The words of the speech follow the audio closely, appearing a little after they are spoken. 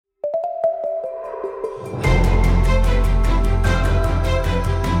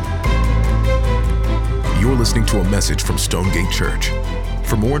You're listening to a message from Stonegate Church.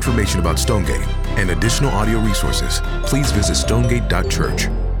 For more information about Stonegate and additional audio resources, please visit stonegate.church.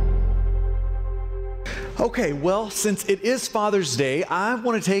 Okay, well, since it is Father's Day, I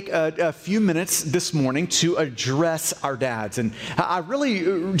want to take a few minutes this morning to address our dads. And I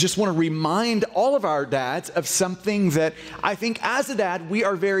really just want to remind all of our dads of something that I think as a dad, we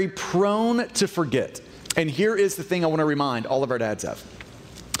are very prone to forget. And here is the thing I want to remind all of our dads of.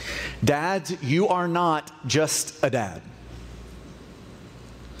 Dads, you are not just a dad.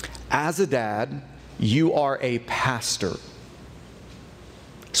 As a dad, you are a pastor.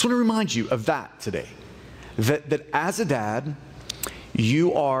 Just want to remind you of that today. That as a dad,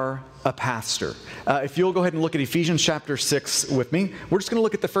 you are a pastor. If you'll go ahead and look at Ephesians chapter 6 with me, we're just going to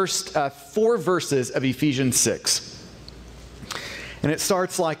look at the first 4 verses of Ephesians 6. And it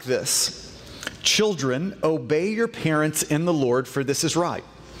starts like this. Children, obey your parents in the Lord, for this is right.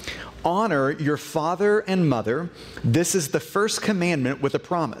 Honor your father and mother. This is the first commandment with a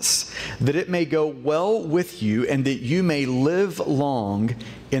promise, that it may go well with you and that you may live long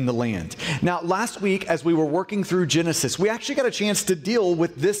in the land. Now, last week, as we were working through Genesis, we actually got a chance to deal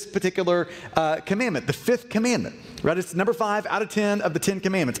with this particular commandment, the 5th commandment, right? It's number 5 out of 10 of the 10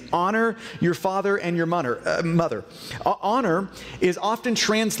 commandments. Honor your father and your mother. Honor is often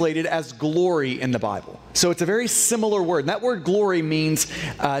translated as glory in the Bible. So it's a very similar word. And that word glory means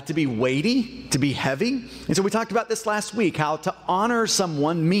to be weighty, to be heavy. And so we talked about this last week, how to honor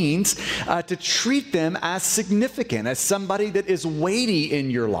someone means to treat them as significant, as somebody that is weighty in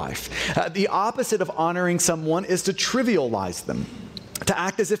your life. The opposite of honoring someone is to trivialize them, to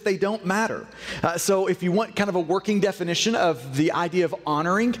act as if they don't matter. So if you want kind of a working definition of the idea of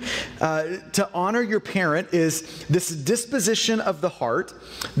honoring, to honor your parent is this disposition of the heart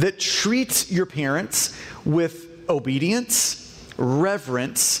that treats your parents with obedience,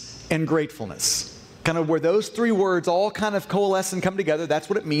 reverence, and gratefulness. Kind of where those 3 words all kind of coalesce and come together, that's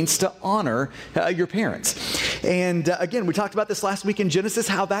what it means to honor your parents. And again, we talked about this last week in Genesis,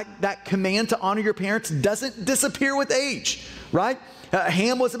 how that command to honor your parents doesn't disappear with age, right?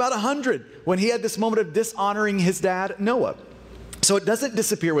 Ham was about 100 when he had this moment of dishonoring his dad, Noah. So it doesn't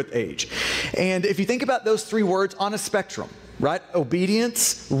disappear with age. And if you think about those 3 words on a spectrum, right?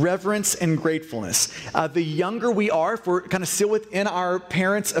 Obedience, reverence, and gratefulness. The younger we are, if we're kind of still within our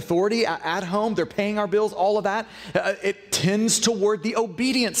parents' authority at home, they're paying our bills, all of that, it tends toward the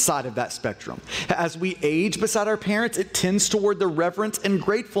obedience side of that spectrum. As we age beside our parents, it tends toward the reverence and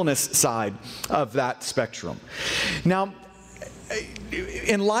gratefulness side of that spectrum. Now,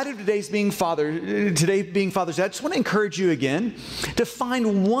 in light of today being Father's Day, I just want to encourage you again to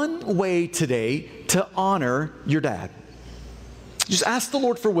find one way today to honor your dad. Just ask the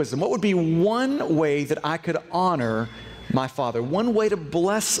Lord for wisdom. What would be one way that I could honor my father? One way to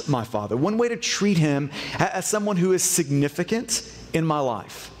bless my father? One way to treat him as someone who is significant in my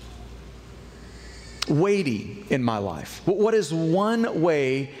life? Weighty in my life? What is one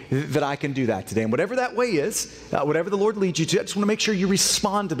way that I can do that today? And whatever that way is, whatever the Lord leads you to, I just want to make sure you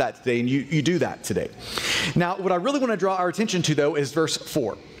respond to that today and you do that today. Now, what I really want to draw our attention to, though, is verse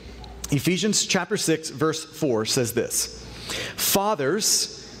 4. Ephesians chapter 6, verse 4 says this.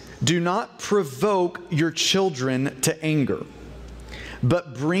 Fathers, do not provoke your children to anger,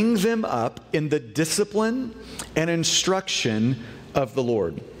 but bring them up in the discipline and instruction of the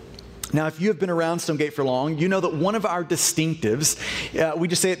Lord. Now, if you have been around Stonegate for long, you know that one of our distinctives, we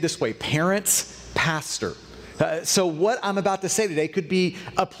just say it this way, parents, pastor. So what I'm about to say today could be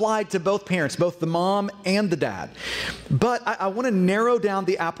applied to both parents, both the mom and the dad. But I want to narrow down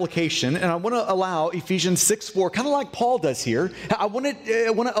the application, and I want to allow Ephesians 6:4, kind of like Paul does here. I want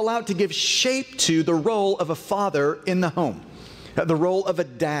to allow it to give shape to the role of a father in the home, the role of a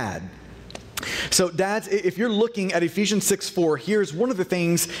dad. So dads, if you're looking at Ephesians 6:4, here's one of the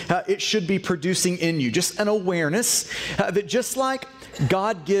things it should be producing in you, just an awareness that just like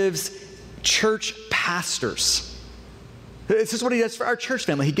God gives church pastors. This is what he does for our church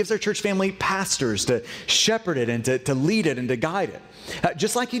family. He gives our church family pastors to shepherd it and to lead it and to guide it.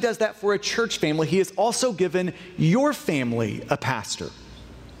 Just like he does that for a church family, he has also given your family a pastor.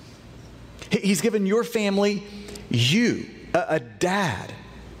 He's given your family you, a dad.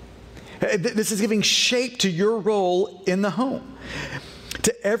 This is giving shape to your role in the home.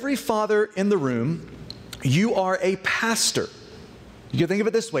 To every father in the room, you are a pastor. You can think of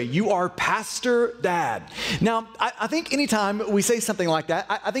it this way. You are Pastor Dad. Now, I think anytime we say something like that,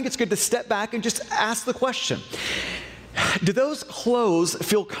 I think it's good to step back and just ask the question, do those clothes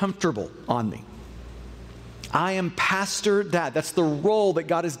feel comfortable on me? I am Pastor Dad. That's the role that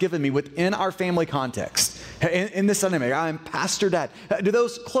God has given me within our family context. In this dynamic, I am Pastor Dad. Do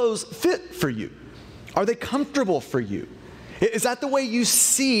those clothes fit for you? Are they comfortable for you? Is that the way you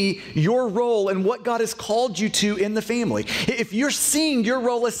see your role and what God has called you to in the family? If you're seeing your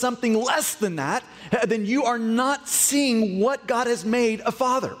role as something less than that, then you are not seeing what God has made a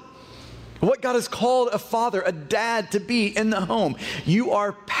father. What God has called a father, a dad, to be in the home. You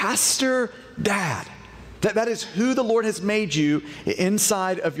are pastor dad. That is who the Lord has made you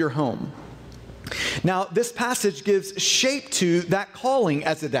inside of your home. Now, this passage gives shape to that calling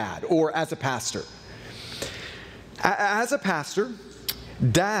as a dad or as a pastor. As a pastor,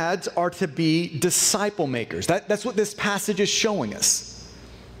 dads are to be disciple makers. That's what this passage is showing us.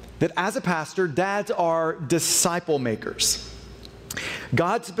 That as a pastor, dads are disciple makers.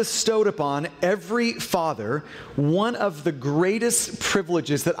 God's bestowed upon every father one of the greatest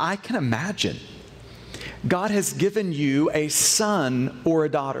privileges that I can imagine. God has given you a son or a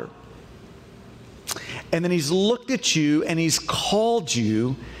daughter. And then He's looked at you and He's called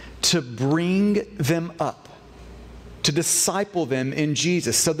you to bring them up, to disciple them in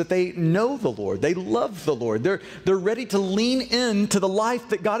Jesus so that they know the Lord. They love the Lord. They're ready to lean into the life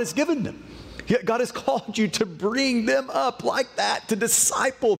that God has given them. God has called you to bring them up like that, to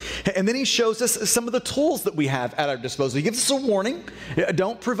disciple. And then He shows us some of the tools that we have at our disposal. He gives us a warning.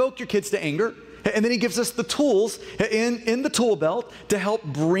 Don't provoke your kids to anger. And then He gives us the tools in the tool belt to help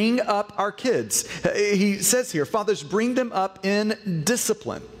bring up our kids. He says here, fathers, bring them up in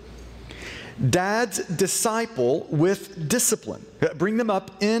discipline. Dads disciple with discipline. Bring them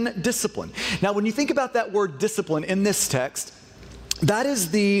up in discipline. Now, when you think about that word discipline in this text, that is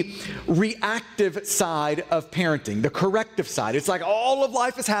the reactive side of parenting, the corrective side. It's like all of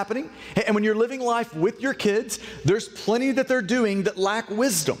life is happening, and when you're living life with your kids, there's plenty that they're doing that lack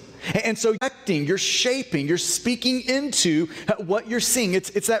wisdom. And so you're shaping, you're speaking into what you're seeing.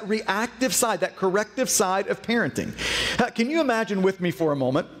 It's that reactive side, that corrective side of parenting. Can you imagine with me for a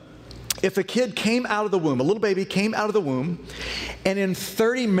moment if a kid came out of the womb, a little baby came out of the womb, and in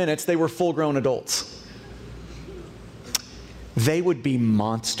 30 minutes they were full-grown adults? They would be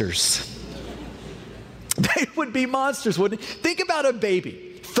monsters. They would be monsters, wouldn't they? Think about a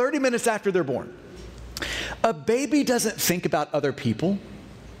baby 30 minutes after they're born. A baby doesn't think about other people.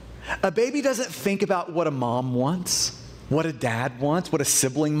 A baby doesn't think about what a mom wants, what a dad wants, what a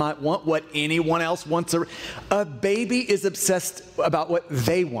sibling might want, what anyone else wants. A baby is obsessed about what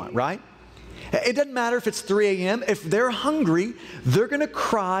they want, right? It doesn't matter if it's 3 a.m. If they're hungry, they're going to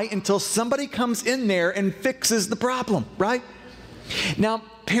cry until somebody comes in there and fixes the problem, right? Now,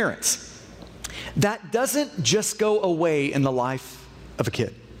 parents, that doesn't just go away in the life of a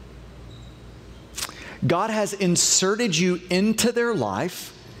kid. God has inserted you into their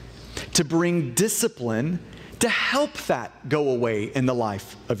life to bring discipline to help that go away in the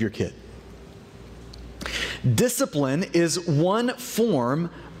life of your kid. Discipline is one form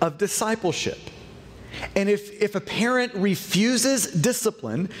of discipleship. And if a parent refuses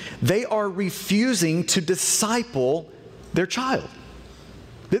discipline, they are refusing to disciple their child.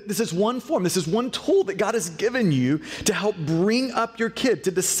 This is one form, this is one tool that God has given you to help bring up your kid,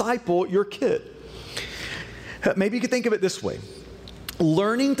 to disciple your kid. Maybe you could think of it this way.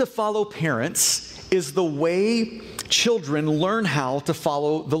 Learning to follow parents is the way children learn how to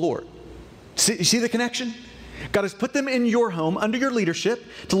follow the Lord. See the connection? God has put them in your home under your leadership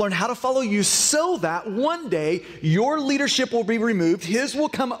to learn how to follow you so that one day your leadership will be removed, His will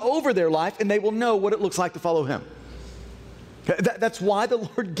come over their life, and they will know what it looks like to follow Him. That's why the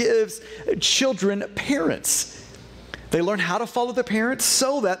Lord gives children parents. They learn how to follow their parents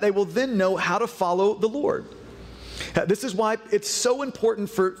so that they will then know how to follow the Lord. This is why it's so important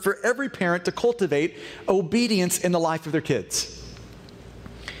for every parent to cultivate obedience in the life of their kids.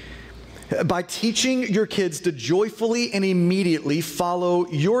 By teaching your kids to joyfully and immediately follow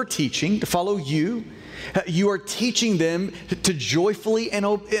your teaching, to follow you, you are teaching them to joyfully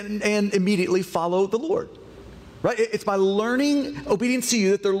and immediately follow the Lord. Right? It's by learning obedience to you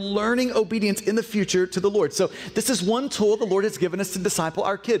that they're learning obedience in the future to the Lord. So this is one tool the Lord has given us to disciple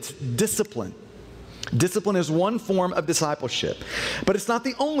our kids, discipline. Discipline is one form of discipleship, but it's not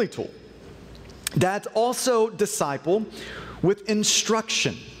the only tool. Dads also disciple with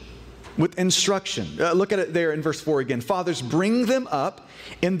instruction. With instruction. Look at it there in verse 4 again. Fathers, bring them up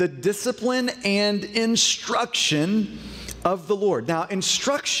in the discipline and instruction of the Lord. Now,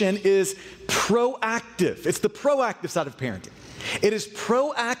 instruction is proactive. It's the proactive side of parenting. It is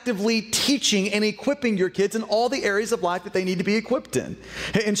proactively teaching and equipping your kids in all the areas of life that they need to be equipped in.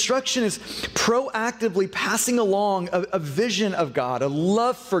 Instruction is proactively passing along a vision of God, a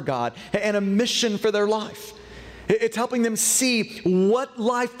love for God, and a mission for their life. It's helping them see what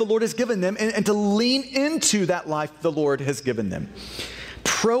life the Lord has given them and to lean into that life the Lord has given them.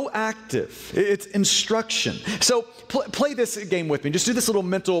 proactive. It's instruction. So play this game with me. Just do this little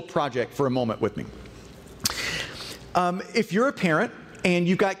mental project for a moment with me. If you're a parent and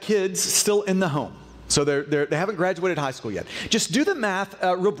you've got kids still in the home, so they haven't graduated high school yet, just do the math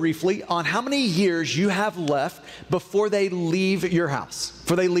real briefly on how many years you have left before they leave your house,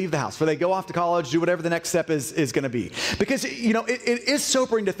 before they leave the house, before they go off to college, do whatever the next step is going to be. Because, you know, it is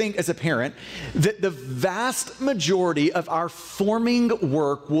sobering to think as a parent that the vast majority of our forming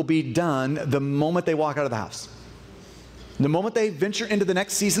work will be done the moment they walk out of the house. The moment they venture into the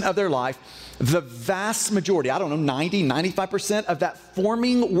next season of their life, the vast majority, I don't know, 90, 95% of that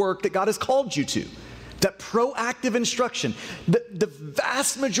forming work that God has called you to, that proactive instruction, the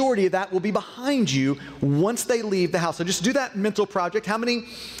vast majority of that will be behind you once they leave the house. So just do that mental project. How many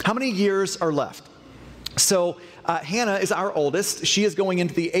years are left? So Hannah is our oldest. She is going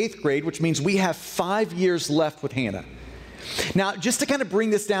into the 8th grade, which means we have 5 years left with Hannah. Now, just to kind of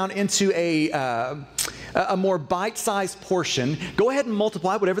bring this down into a more bite-sized portion, go ahead and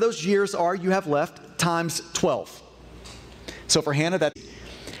multiply whatever those years are you have left times 12. So for Hannah,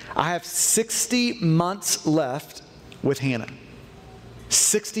 I have 60 months left with Hannah.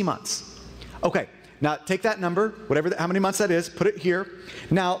 60 months. Okay, now take that number, how many months that is, put it here.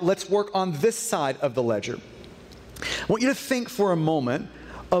 Now let's work on this side of the ledger. I want you to think for a moment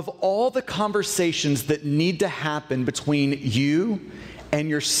of all the conversations that need to happen between you and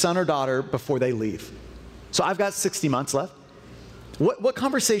your son or daughter before they leave. So I've got 60 months left. What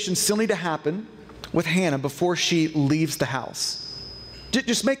conversations still need to happen with Hannah before she leaves the house?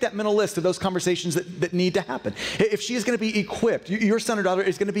 Just make that mental list of those conversations that need to happen. If she is going to be equipped, your son or daughter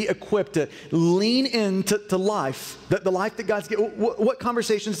is going to be equipped to lean into life, the life that God's given. What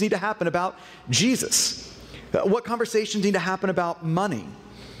conversations need to happen about Jesus? What conversations need to happen about money,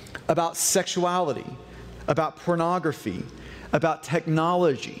 about sexuality, about pornography, about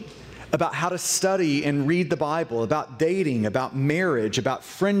technology, about how to study and read the Bible, about dating, about marriage, about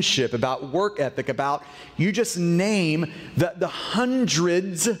friendship, about work ethic, about, you just name the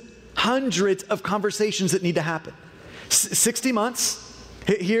hundreds of conversations that need to happen. 60 months,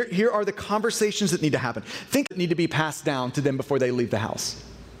 here are the conversations that need to happen. Think that need to be passed down to them before they leave the house.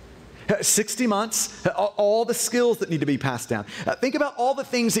 60 months, all the skills that need to be passed down. Think about all the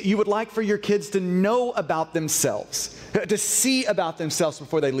things that you would like for your kids to know about themselves, to see about themselves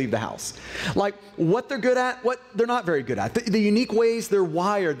before they leave the house. Like what they're good at, what they're not very good at, the unique ways they're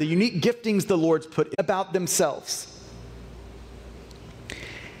wired, the unique giftings the Lord's put about themselves.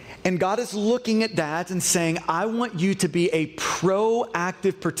 And God is looking at dads and saying, I want you to be a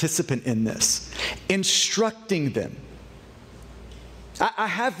proactive participant in this, instructing them. I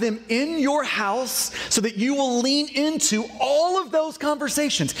have them in your house so that you will lean into all of those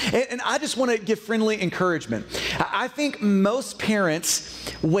conversations. And I just want to give friendly encouragement. I think most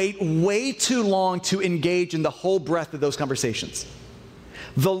parents wait way too long to engage in the whole breadth of those conversations.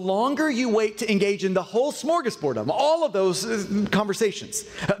 The longer you wait to engage in the whole smorgasbord of them, all of those conversations,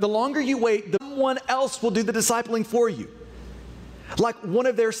 the longer you wait, someone else will do the discipling for you. Like one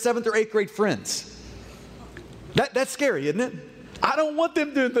of their 7th or 8th grade friends. That's scary, isn't it? I don't want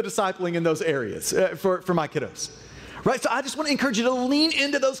them doing the discipling in those areas for my kiddos. Right? So I just want to encourage you to lean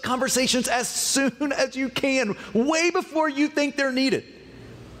into those conversations as soon as you can, way before you think they're needed.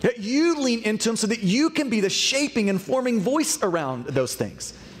 That you lean into them so that you can be the shaping and forming voice around those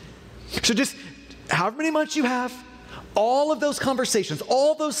things. So just however many months you have, all of those conversations,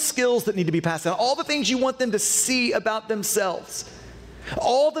 all those skills that need to be passed down, all the things you want them to see about themselves,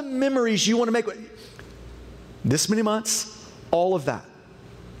 all the memories you want to make, this many months, all of that.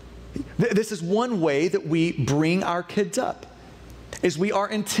 This is one way that we bring our kids up, is we are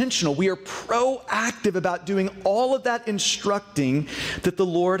intentional. We are proactive about doing all of that instructing that the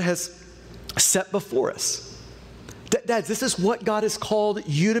Lord has set before us. Dads, this is what God has called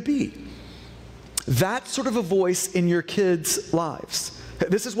you to be. That sort of a voice in your kids' lives.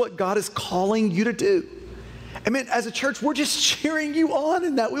 This is what God is calling you to do. I mean, as a church, we're just cheering you on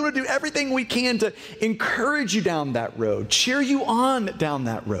in that. We want to do everything we can to encourage you down that road, cheer you on down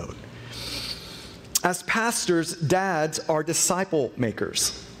that road. As pastors, dads are disciple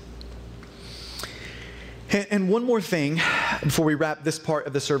makers. And one more thing before we wrap this part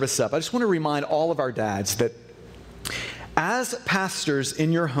of the service up. I just want to remind all of our dads that as pastors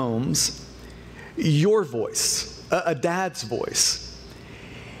in your homes, your voice, a dad's voice,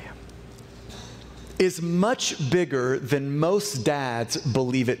 is much bigger than most dads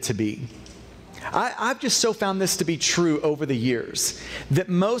believe it to be. I've just so found this to be true over the years, that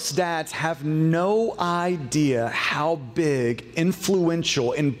most dads have no idea how big,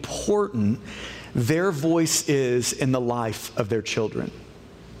 influential, important their voice is in the life of their children.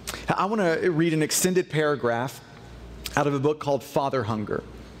 I want to read an extended paragraph out of a book called Father Hunger.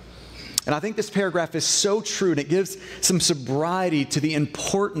 And I think this paragraph is so true, and it gives some sobriety to the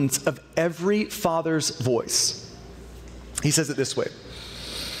importance of every father's voice. He says it this way.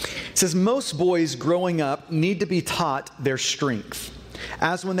 He says, most boys growing up need to be taught their strength,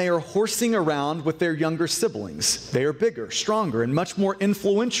 as when they are horsing around with their younger siblings. They are bigger, stronger, and much more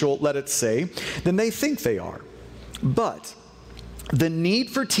influential, let us say, than they think they are. But the need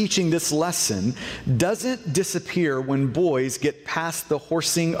for teaching this lesson doesn't disappear when boys get past the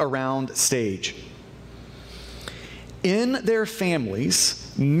horsing around stage. In their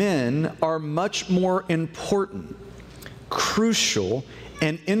families, men are much more important, crucial,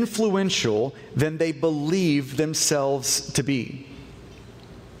 and influential than they believe themselves to be.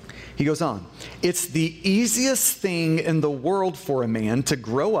 He goes on, it's the easiest thing in the world for a man to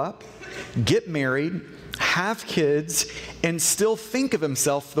grow up, get married, have kids, and still think of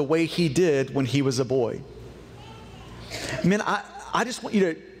himself the way he did when he was a boy. Men, I just want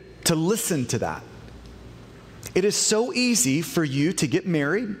you to listen to that. It is so easy for you to get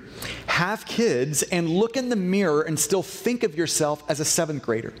married, have kids, and look in the mirror and still think of yourself as a 7th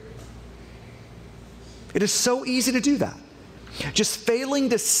grader. It is so easy to do that. Just failing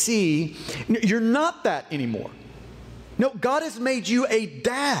to see you're not that anymore. No, God has made you a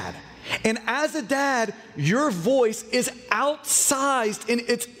dad. And as a dad, your voice is outsized in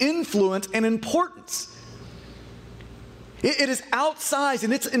its influence and importance. It is outsized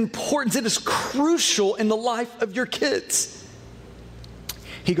in its importance. It is crucial in the life of your kids.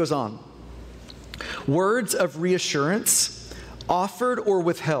 He goes on. Words of reassurance, offered or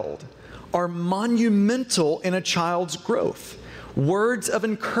withheld, are monumental in a child's growth. Words of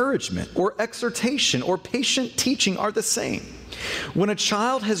encouragement or exhortation or patient teaching are the same. When a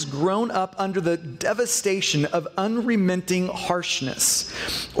child has grown up under the devastation of unremitting harshness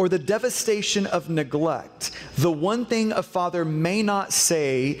or the devastation of neglect, the one thing a father may not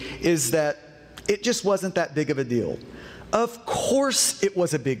say is that it just wasn't that big of a deal. Of course it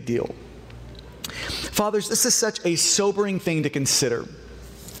was a big deal. Fathers, this is such a sobering thing to consider.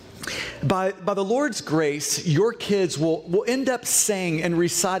 By the Lord's grace, your kids will end up saying and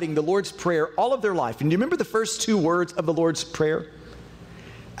reciting the Lord's Prayer all of their life. And do you remember the first 2 words of the Lord's Prayer?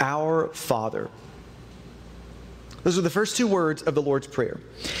 Our Father. Those are the first 2 words of the Lord's Prayer.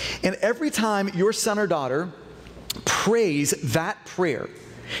 And every time your son or daughter prays that prayer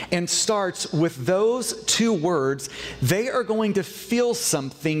and starts with those 2 words, they are going to feel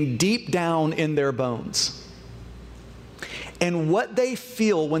something deep down in their bones. And what they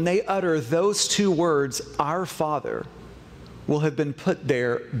feel when they utter those 2 words, our Father, will have been put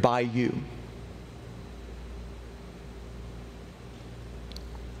there by you.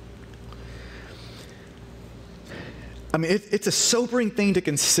 I mean, it's a sobering thing to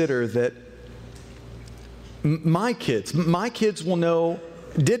consider that my kids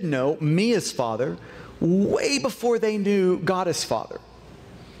did know me as Father way before they knew God as Father.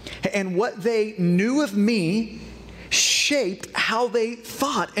 And what they knew of me shaped how they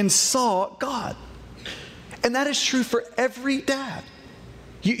thought and saw God. And that is true for every dad.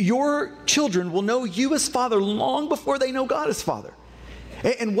 Your children will know you as Father long before they know God as Father.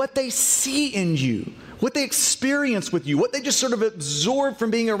 And what they see in you, what they experience with you, what they just sort of absorb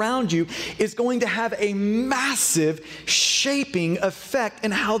from being around you is going to have a massive shaping effect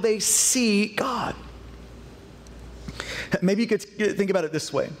in how they see God. Maybe you could think about it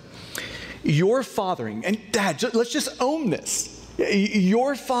this way. Your fathering, and Dad, let's just own this.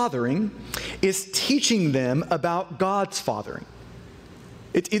 Your fathering is teaching them about God's fathering.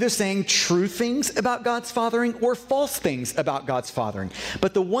 It's either saying true things about God's fathering or false things about God's fathering.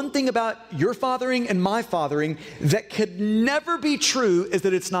 But the one thing about your fathering and my fathering that could never be true is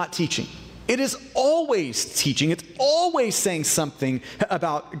that it's not teaching. It is always teaching. It's always saying something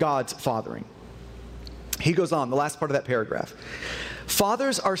about God's fathering. He goes on, the last part of that paragraph.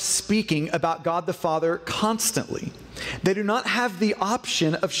 Fathers are speaking about God the Father constantly. They do not have the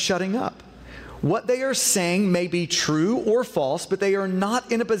option of shutting up. What they are saying may be true or false, but they are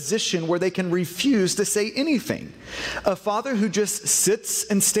not in a position where they can refuse to say anything. A father who just sits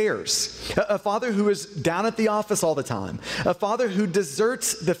and stares. A father who is down at the office all the time. A father who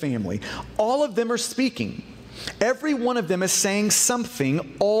deserts the family. All of them are speaking. Every one of them is saying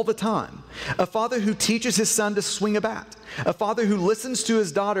something all the time. A father who teaches his son to swing a bat. A father who listens to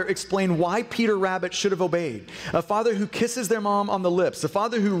his daughter explain why Peter Rabbit should have obeyed. A father who kisses their mom on the lips. A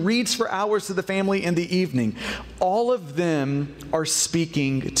father who reads for hours to the family in the evening. All of them are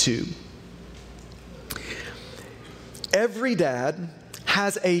speaking too. Every dad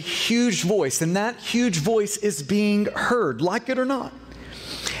has a huge voice, and that huge voice is being heard, like it or not.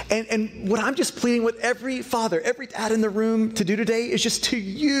 And what I'm just pleading with every father, every dad in the room to do today is just to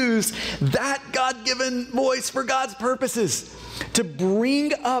use that God-given voice for God's purposes, to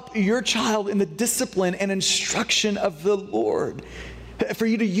bring up your child in the discipline and instruction of the Lord, for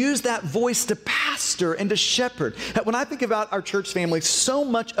you to use that voice to pastor and to shepherd. When I think about our church family, so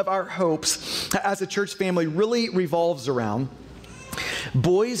much of our hopes as a church family really revolves around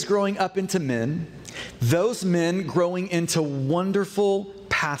boys growing up into men, those men growing into wonderful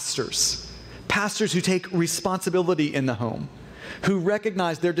pastors who take responsibility in the home, who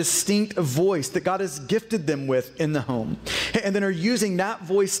recognize their distinct voice that God has gifted them with in the home, and then are using that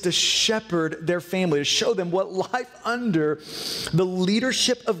voice to shepherd their family, to show them what life under the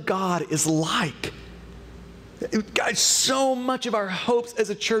leadership of God is like. Guys, so much of our hopes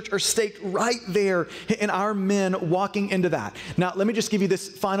as a church are staked right there in our men walking into that. Now, let me just give you this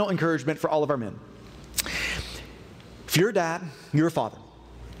final encouragement for all of our men. If you're a dad, you're a father.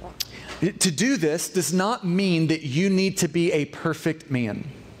 To do this does not mean that you need to be a perfect man.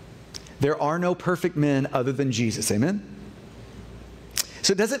 There are no perfect men other than Jesus. Amen?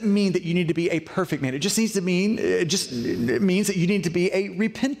 So it doesn't mean that you need to be a perfect man. It just means that you need to be a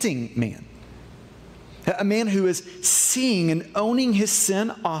repenting man. A man who is seeing and owning his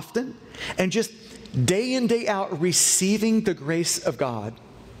sin often and just day in, day out receiving the grace of God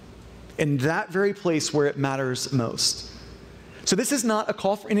in that very place where it matters most. So this is not a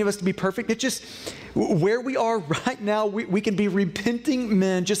call for any of us to be perfect. It's just where we are right now, we can be repenting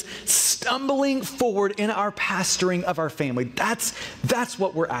men just stumbling forward in our pastoring of our family. That's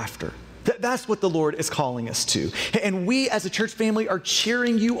what we're after. That's what the Lord is calling us to. And we as a church family are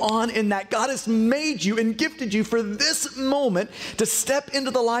cheering you on in that. God has made you and gifted you for this moment to step into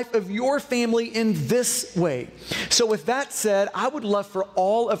the life of your family in this way. So with that said, I would love for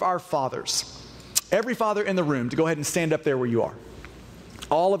all of our fathers, every father in the room, to go ahead and stand up there where you are.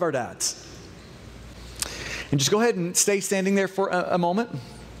 All of our dads. And just go ahead and stay standing there for a moment.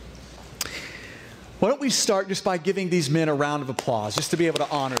 Why don't we start just by giving these men a round of applause, just to be able to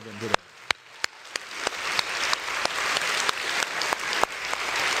honor them today.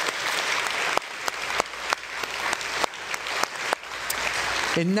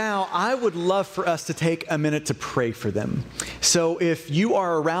 And now I would love for us to take a minute to pray for them. So if you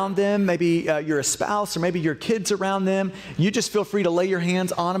are around them, maybe you're a spouse or maybe your kid's around them, you just feel free to lay your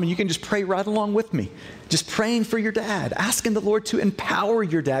hands on them and you can just pray right along with me. Just praying for your dad, asking the Lord to empower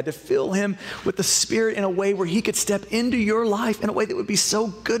your dad, to fill him with the Spirit in a way where he could step into your life in a way that would be so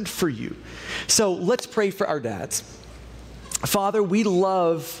good for you. So let's pray for our dads. Father, we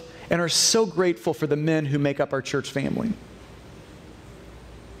love and are so grateful for the men who make up our church family.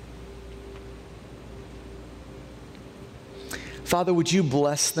 Father, would you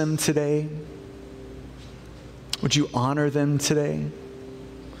bless them today? Would you honor them today?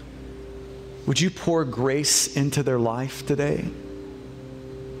 Would you pour grace into their life today?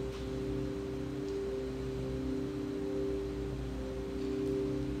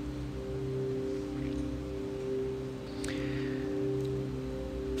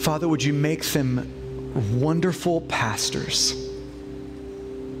 Father, would you make them wonderful pastors?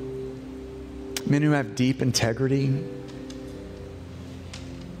 Men who have deep integrity,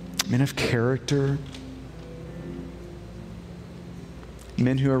 men of character,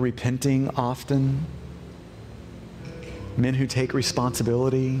 men who are repenting often, men who take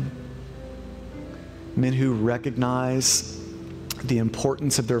responsibility, men who recognize the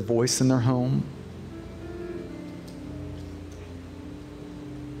importance of their voice in their home.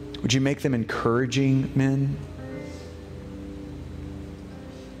 Would you make them encouraging men?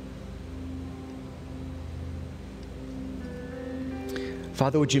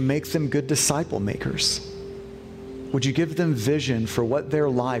 Father, would you make them good disciple makers? Would you give them vision for what their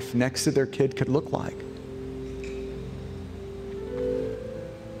life next to their kid could look like?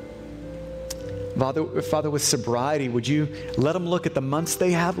 Father, with sobriety, would you let them look at the months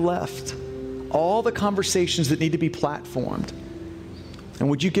they have left, all the conversations that need to be platformed, and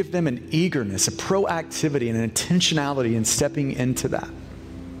would you give them an eagerness, a proactivity, and an intentionality in stepping into that?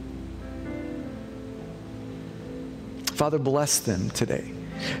 Father, bless them today.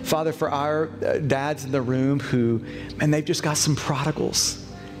 Father, for our dads in the room who, and they've just got some prodigals,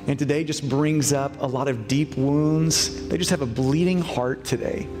 and today just brings up a lot of deep wounds. They just have a bleeding heart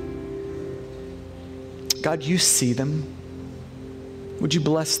today. God, you see them. Would you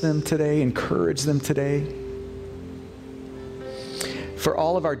bless them today, encourage them today? For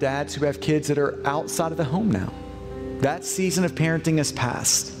all of our dads who have kids that are outside of the home now, that season of parenting is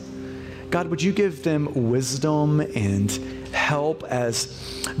past. God, would you give them wisdom and help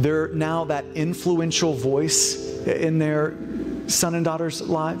as they're now that influential voice in their son and daughters'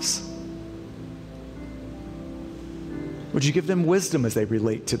 lives? Would you give them wisdom as they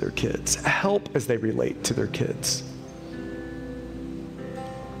relate to their kids, help as they relate to their kids?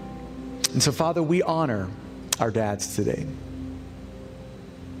 And so, Father, we honor our dads today.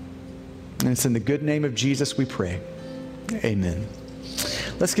 And it's in the good name of Jesus we pray. Amen.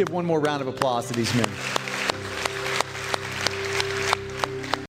 Let's give one more round of applause to these men.